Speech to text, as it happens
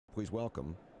Please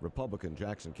welcome Republican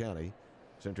Jackson County,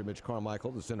 Senator Mitch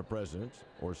Carmichael, the Senate President,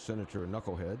 or Senator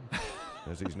Knucklehead,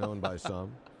 as he's known by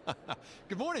some.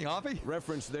 Good morning, Hoppy.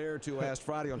 Reference there to last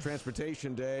Friday on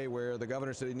Transportation Day, where the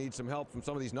governor said he needs some help from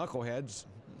some of these knuckleheads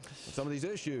on some of these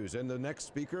issues. And the next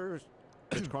speaker,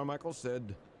 Mitch Carmichael,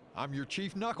 said, I'm your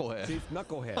chief knucklehead. Chief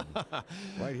Knucklehead,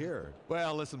 right here.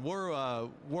 Well, listen, we're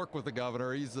work with the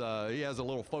governor. He has a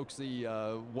little folksy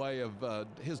way of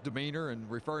his demeanor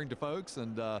and referring to folks.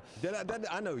 And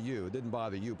I know you. It didn't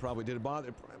bother you. Probably did it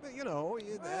bother. You know.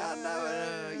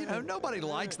 Nobody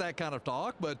likes that kind of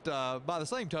talk. But by the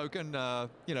same token, I'm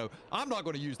not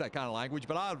going to use that kind of language.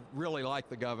 But I really like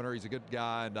the governor. He's a good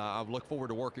guy, and I look forward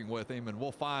to working with him. And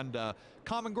we'll find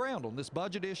common ground on this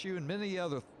budget issue and many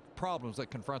other problems that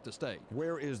confront the state.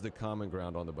 Where is the common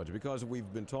ground on the budget? Because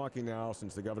we've been talking now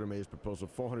since the governor made his proposal,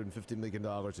 $450 million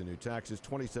in new taxes,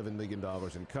 $27 million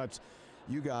in cuts.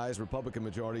 You guys, Republican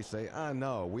majority, say,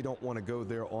 no, we don't want to go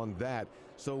there on that.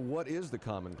 So what is the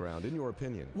common ground, in your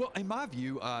opinion? Well, in my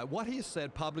view, what he has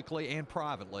said publicly and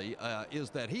privately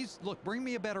is that look, bring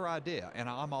me a better idea, and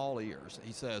I'm all ears.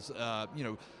 He says,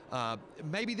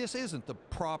 maybe this isn't the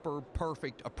proper,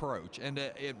 perfect approach. And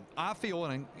I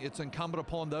feel it's incumbent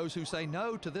upon those who say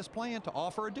no to this plan to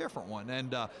offer a different one.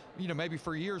 And, maybe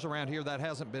for years around here that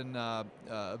hasn't been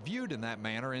viewed in that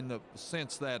manner, in the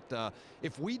sense that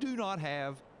if we do not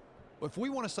if we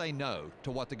want to say no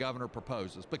to what the governor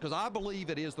proposes, because I believe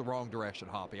it is the wrong direction,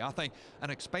 Hoppy. I think an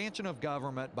expansion of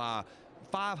government by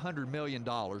 $500 million,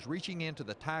 reaching into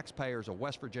the taxpayers of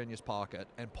West Virginia's pocket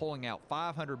and pulling out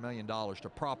 $500 million to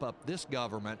prop up this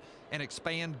government and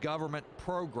expand government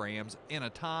programs in a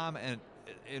time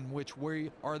in which we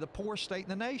are the poorest state in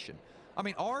the nation. I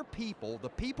mean, our people, the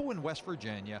people in West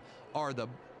Virginia, are the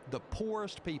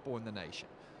poorest people in the nation.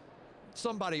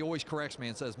 Somebody always corrects me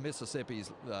and says Mississippi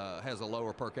has a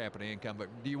lower per capita income, but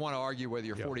do you want to argue whether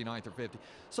you're 49th or 50th?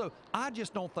 So I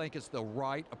just don't think it's the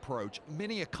right approach.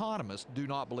 Many economists do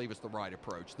not believe it's the right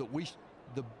approach.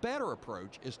 The better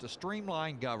approach is to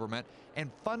streamline government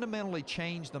and fundamentally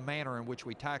change the manner in which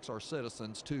we tax our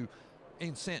citizens to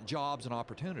incent jobs and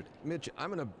opportunity. Mitch,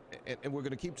 and we're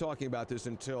going to keep talking about this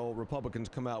until Republicans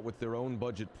come out with their own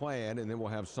budget plan, and then we'll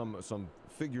have some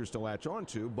figures to latch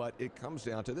onto, but it comes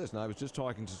down to this. And I was just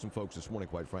talking to some folks this morning,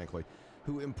 quite frankly,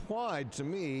 who implied to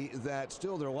me that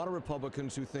still there are a lot of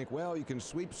Republicans who think, well, you can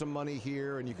sweep some money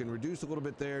here and you can reduce a little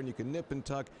bit there and you can nip and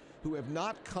tuck, who have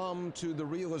not come to the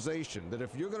realization that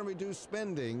if you're going to reduce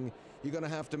spending, you're going to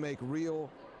have to make real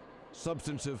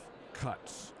substantive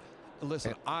cuts.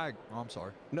 Listen, I'm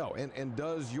sorry. No, and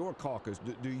does your caucus,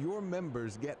 do your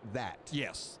members get that?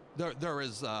 Yes. There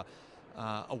is a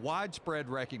widespread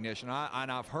recognition,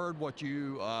 and I've heard what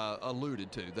you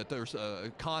alluded to, that there's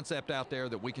a concept out there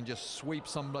that we can just sweep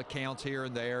some accounts here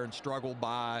and there and struggle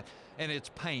by, and it's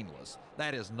painless.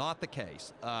 That is not the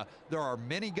case. There are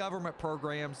many government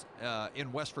programs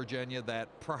in West Virginia that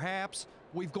perhaps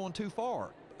we've gone too far,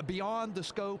 beyond the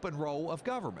scope and role of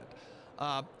government.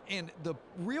 And the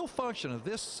real function of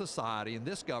this society and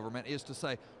this government is to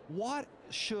say, what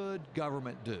should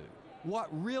government do?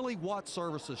 What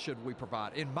services should we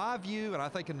provide? In my view, and I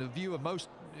think in the view of most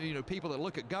people that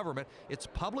look at government, it's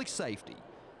public safety,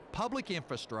 public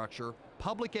infrastructure,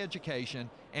 public education,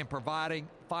 and providing,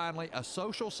 finally, a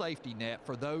social safety net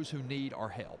for those who need our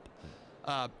help.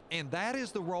 And that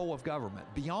is the role of government.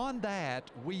 Beyond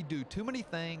that, we do too many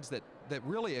things that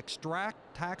really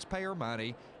extract taxpayer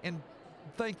money and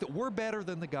think that we're better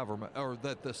than the government, or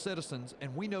that the citizens,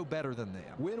 and we know better than them.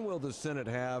 When will the Senate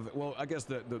have, well, I guess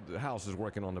the House is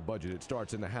working on the budget. It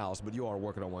starts in the House, but you are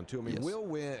working on one too. I mean,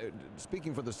 yes.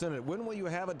 Speaking for the Senate, when will you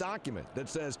have a document that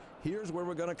says, here's where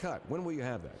we're going to cut? When will you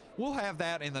have that? We'll have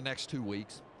that in the next 2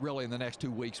 weeks, really in the next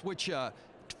 2 weeks, which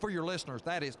for your listeners,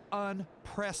 that is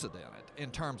unprecedented in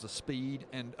terms of speed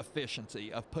and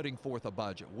efficiency of putting forth a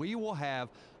budget. We will have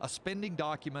a spending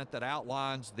document that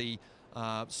outlines the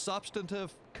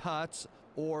substantive cuts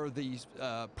or these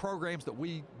programs that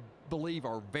we believe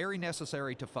are very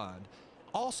necessary to fund.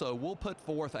 Also, we'll put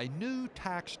forth a new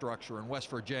tax structure in West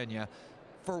Virginia.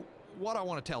 For what I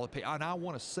want to tell people, and I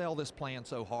want to sell this plan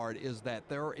so hard, is that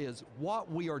what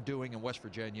we are doing in West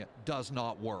Virginia does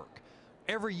not work.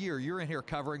 Every year you're in here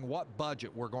covering what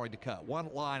budget we're going to cut,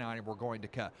 one line item we're going to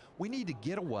cut. We need to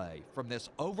get away from this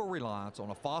over-reliance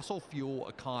on a fossil fuel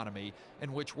economy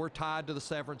in which we're tied to the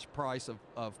severance price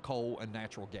of coal and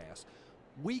natural gas.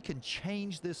 we can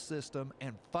change this system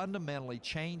and fundamentally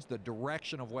change the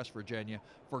direction of West Virginia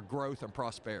for growth and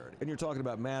prosperity. And you're talking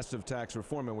about massive tax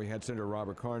reform, and we had Senator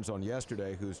Robert Carnes on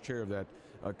yesterday, who's chair of that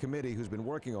committee, who's been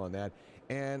working on that.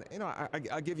 And you know,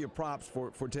 I give you props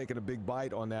for taking a big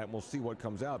bite on that, and we'll see what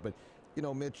comes out. But you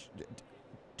know, Mitch,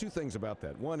 two things about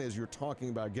that. One is you're talking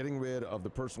about getting rid of the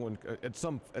personal, at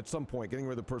some point, getting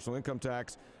rid of the personal income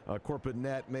tax, corporate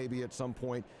net maybe at some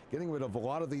point, getting rid of a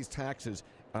lot of these taxes,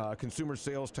 consumer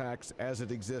sales tax as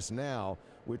it exists now,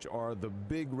 which are the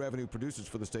big revenue producers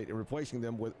for the state, and replacing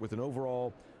them with an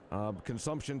overall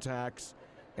consumption tax,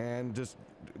 and just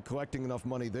collecting enough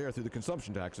money there through the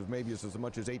consumption tax of maybe as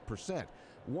much as 8%.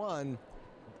 One,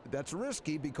 that's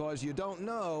risky because you don't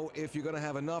know if you're going to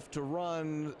have enough to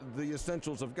run the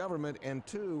essentials of government. And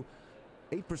two,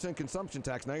 8% consumption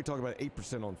tax. Now you're talking about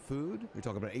 8% on food. You're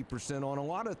talking about 8% on a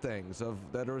lot of things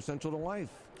that are essential to life.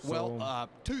 Well,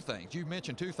 two things. You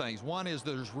mentioned two things. One is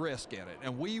there's risk in it,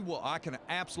 and I can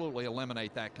absolutely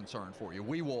eliminate that concern for you.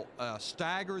 We will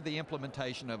stagger the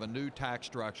implementation of a new tax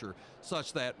structure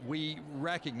such that we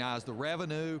recognize the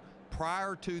revenue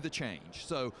prior to the change.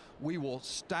 So we will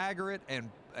stagger it and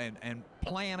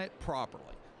plan it properly.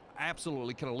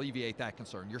 Absolutely can alleviate that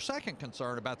concern. Your second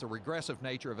concern about the regressive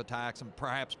nature of a tax and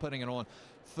perhaps putting it on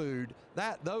food,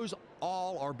 those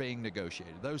all are being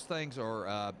negotiated. Those things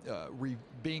are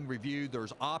being reviewed.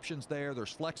 There's options there.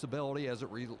 There's flexibility as it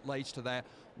relates to that.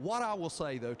 What I will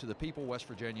say, though, to the people of West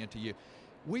Virginia and to you,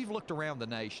 we've looked around the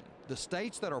nation. The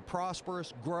states that are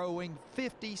prosperous, growing,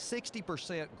 50,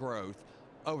 60% growth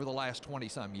over the last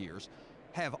 20-some years,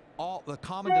 have all, the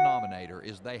common denominator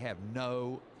is they have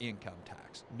no income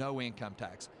tax,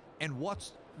 And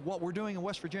what we're doing in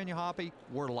West Virginia, Hoppy,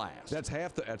 we're last. That's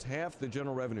half the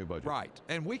general revenue budget. Right,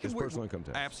 and we can personal income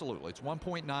tax. Absolutely, it's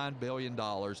 $1.9 billion,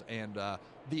 and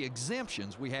the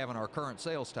exemptions we have in our current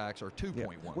sales tax are $2.1. Yeah.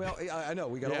 Well, I know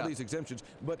we got all these exemptions,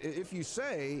 but if you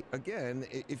say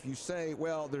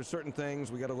well, there's certain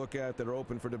things we got to look at that are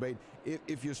open for debate.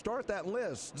 If you start that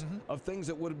list of things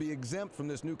that would be exempt from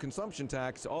this new consumption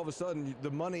tax, all of a sudden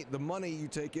the money you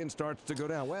take in starts to go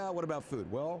down. Well, what about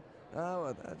food? Well,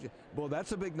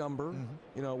 that's a big number.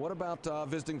 You know, what about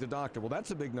visiting the doctor? Well,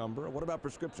 that's a big number. What about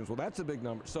prescriptions? Well, that's a big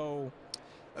number. So,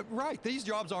 right, these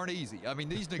jobs aren't easy. I mean,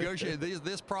 these negotiations,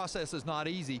 this process is not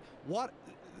easy.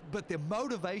 But the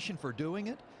motivation for doing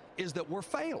it is that we're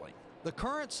failing. The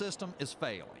current system is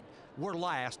failing. We're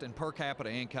last in per capita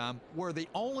income. We're the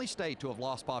only state to have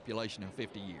lost population in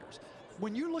 50 years.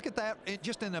 When you look at that,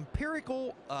 just an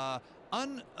empirical,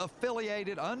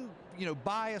 unaffiliated,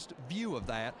 biased view of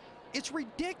that, it's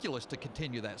ridiculous to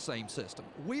continue that same system.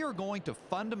 We are going to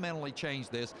fundamentally change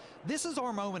this. This is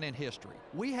our moment in history.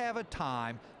 We have a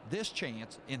time, this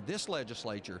chance in this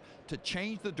legislature to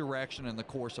change the direction and the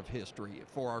course of history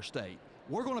for our state.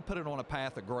 We're going to put it on a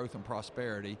path of growth and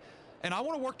prosperity. And I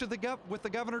want to work with the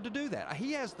governor to do that.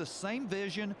 He has the same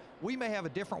vision. We may have a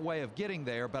different way of getting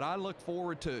there, but I look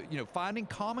forward to finding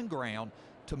common ground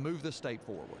to move the state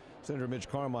forward. Senator Mitch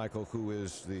Carmichael, who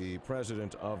is the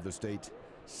president of the state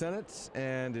Senate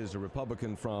and is a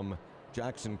Republican from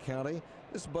Jackson County.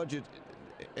 This budget,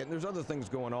 and there's other things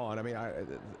going on. I mean,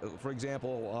 for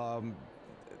example,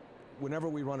 whenever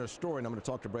we run a story, and I'm going to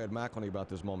talk to Brad McElhenney about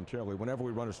this momentarily, whenever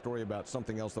we run a story about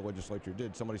something else the legislature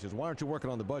did, somebody says, why aren't you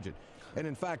working on the budget? And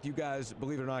in fact, you guys,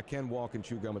 believe it or not, can walk and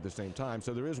chew gum at the same time.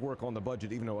 So there is work on the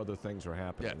budget, even though other things are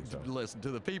happening. Yeah, so. Listen, to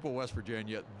the people of West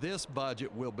Virginia, this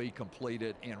budget will be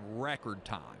completed in record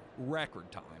time.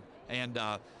 And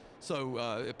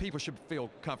so people should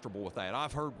feel comfortable with that.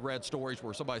 I've read stories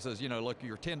where somebody says, look,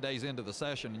 you're 10 days into the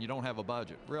session and you don't have a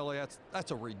budget. Really,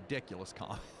 that's a ridiculous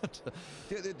comment.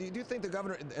 Do you think the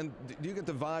governor, and do you get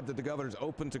the vibe that the governor's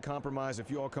open to compromise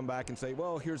if you all come back and say,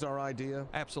 well, here's our idea?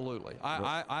 Absolutely.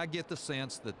 I get the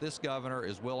sense that this governor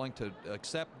is willing to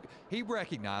accept. He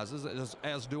recognizes,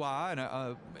 as do I,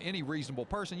 and any reasonable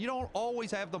person, you don't always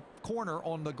have the corner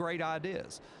on the great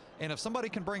ideas. And if somebody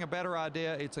can bring a better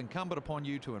idea, it's incumbent upon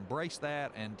you to embrace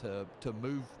that and to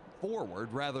move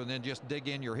forward rather than just dig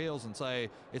in your heels and say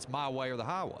it's my way or the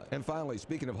highway. And finally,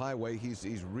 speaking of highway,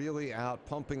 he's really out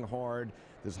pumping hard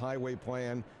this highway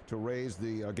plan to raise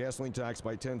the gasoline tax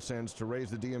by 10 cents, to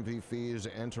raise the DMV fees,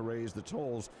 and to raise the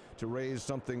tolls, to raise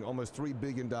something almost $3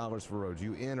 billion for roads.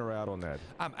 You in or out on that?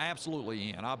 I'm absolutely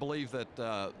in. I believe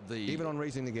that even on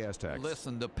raising the gas tax.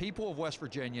 Listen, the people of West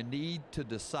Virginia need to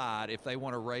decide if they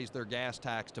want to raise their gas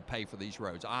tax to pay for these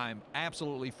roads. I'm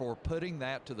absolutely for putting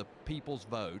that to the people's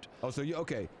vote. Oh, so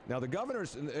okay. Now the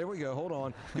governor's, there we go, hold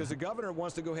on, because the governor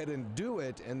wants to go ahead and do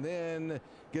it and then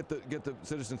get the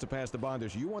citizens to pass the bond issue.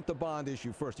 issue. You want the bond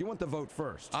issue first. You want the vote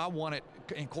first. I want it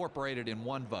incorporated in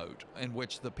one vote in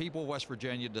which the people of West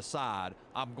Virginia decide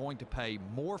I'm going to pay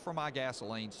more for my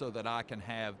gasoline so that I can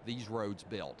have these roads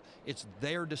built. It's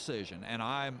their decision, and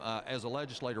I'm, as a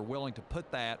legislator, willing to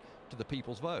put that to the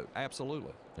people's vote.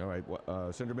 Absolutely. All right.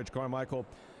 Senator Mitch Carmichael,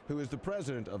 who is the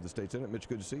president of the state Senate. Mitch,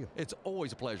 good to see you. It's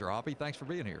always a pleasure, Hoppy. Thanks for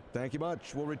being here. Thank you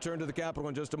much. We'll return to the Capitol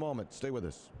in just a moment. Stay with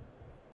us.